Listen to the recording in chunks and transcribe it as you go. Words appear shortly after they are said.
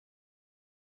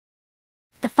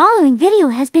The following video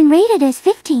has been rated as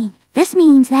 15. This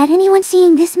means that anyone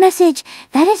seeing this message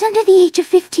that is under the age of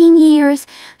 15 years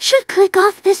should click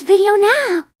off this video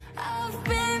now. I've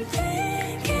been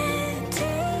thinking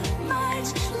too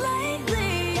much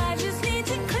lately. I just need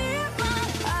to clear my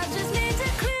head. I just need to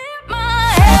clear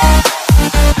my head.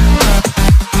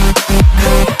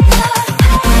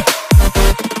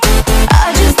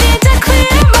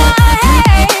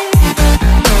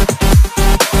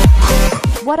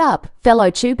 What up, fellow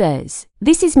tubers?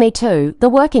 This is me too, the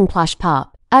working plush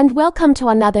pup, and welcome to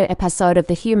another episode of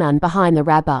The Human Behind the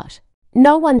Rabbit.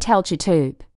 No one tell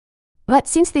Chu-Tube. But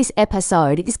since this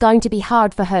episode is going to be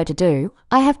hard for her to do,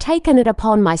 I have taken it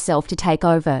upon myself to take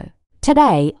over.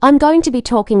 Today, I'm going to be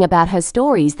talking about her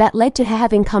stories that led to her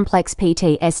having complex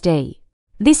PTSD.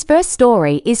 This first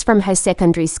story is from her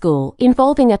secondary school,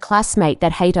 involving a classmate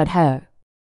that hated her.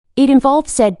 It involved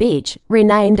said bitch,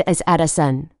 renamed as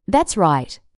Addison. That's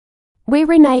right. We're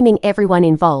renaming everyone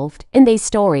involved in these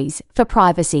stories for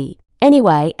privacy.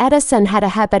 Anyway, Addison had a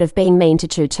habit of being mean to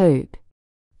Chu-Tube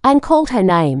and called her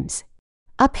names.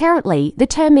 Apparently, the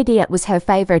term idiot was her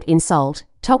favorite insult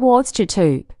towards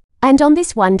Chu-Tube. And on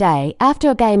this one day, after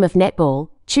a game of netball,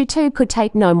 Chu-Tube could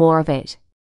take no more of it.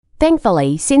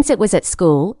 Thankfully, since it was at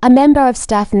school, a member of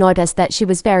staff noticed that she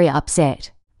was very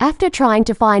upset. After trying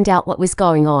to find out what was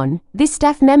going on, this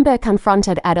staff member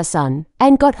confronted Addison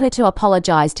and got her to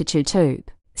apologize to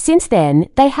Chu-Tube. Since then,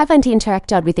 they haven't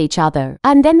interacted with each other,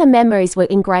 and then the memories were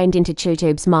ingrained into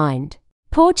Chu-Tube's mind.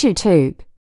 Poor Chu-Tube.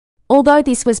 Although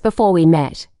this was before we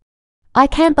met. I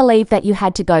can't believe that you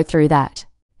had to go through that.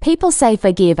 People say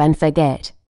forgive and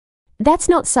forget. That's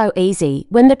not so easy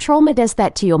when the trauma does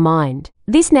that to your mind.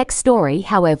 This next story,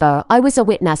 however, I was a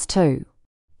witness to.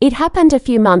 It happened a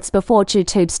few months before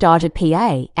Chu-Tube started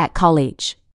PA at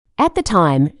college. At the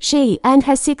time, she and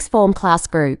her sixth form class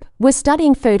group were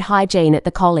studying food hygiene at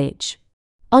the college.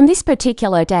 On this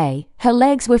particular day, her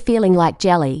legs were feeling like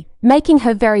jelly, making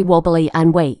her very wobbly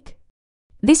and weak.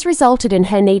 This resulted in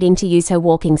her needing to use her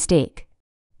walking stick.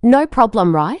 No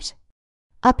problem, right?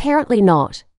 Apparently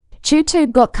not.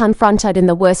 Chu-Tube got confronted in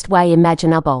the worst way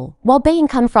imaginable while being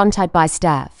confronted by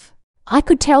staff. I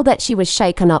could tell that she was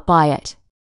shaken up by it.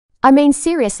 I mean,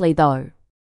 seriously though.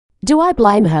 Do I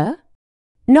blame her?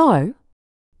 No.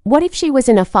 What if she was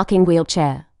in a fucking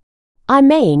wheelchair? I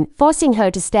mean, forcing her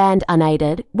to stand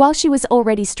unaided while she was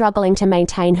already struggling to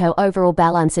maintain her overall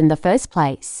balance in the first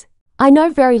place. I know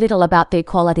very little about the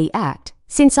Equality Act,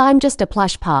 since I'm just a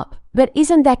plush pup, but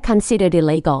isn't that considered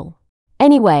illegal?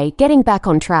 Anyway, getting back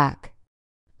on track.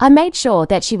 I made sure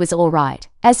that she was alright,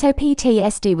 as her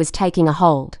PTSD was taking a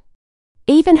hold.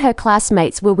 Even her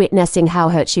classmates were witnessing how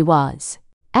hurt she was.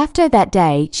 After that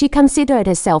day, she considered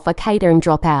herself a catering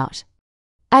dropout.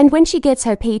 And when she gets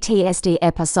her PTSD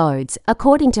episodes,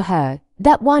 according to her,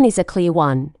 that one is a clear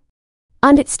one.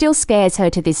 And it still scares her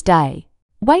to this day.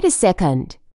 Wait a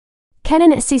second. Can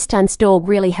an assistance dog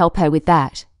really help her with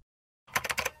that?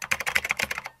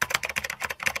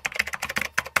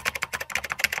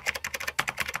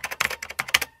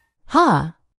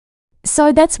 Huh.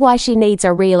 So that's why she needs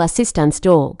a real assistance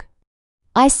dog.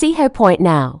 I see her point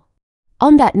now.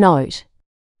 On that note,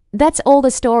 that's all the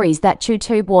stories that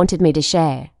Chu-Tube wanted me to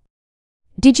share.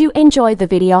 Did you enjoy the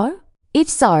video? If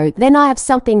so, then I have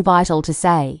something vital to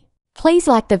say. Please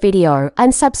like the video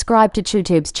and subscribe to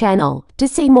Chu-Tube's channel to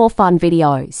see more fun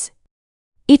videos.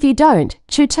 If you don't,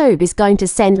 Chu-Tube is going to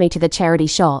send me to the charity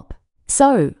shop.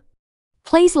 So,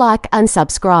 please like and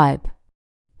subscribe.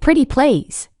 Pretty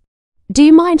please. Do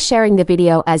you mind sharing the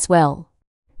video as well?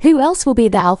 Who else will be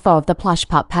the alpha of the plush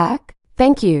pup pack?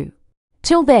 Thank you.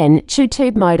 Till then,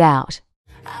 Chu-Tube mode out.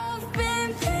 I've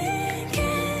been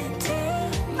thinking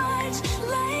too much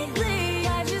lately.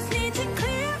 I just need to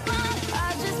clear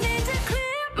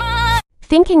my.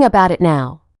 Thinking about it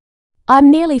now.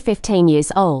 I'm nearly 15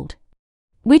 years old.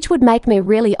 Which would make me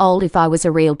really old if I was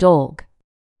a real dog.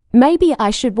 Maybe I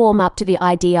should warm up to the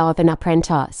idea of an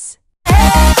apprentice.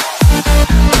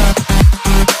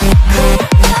 Clear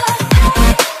my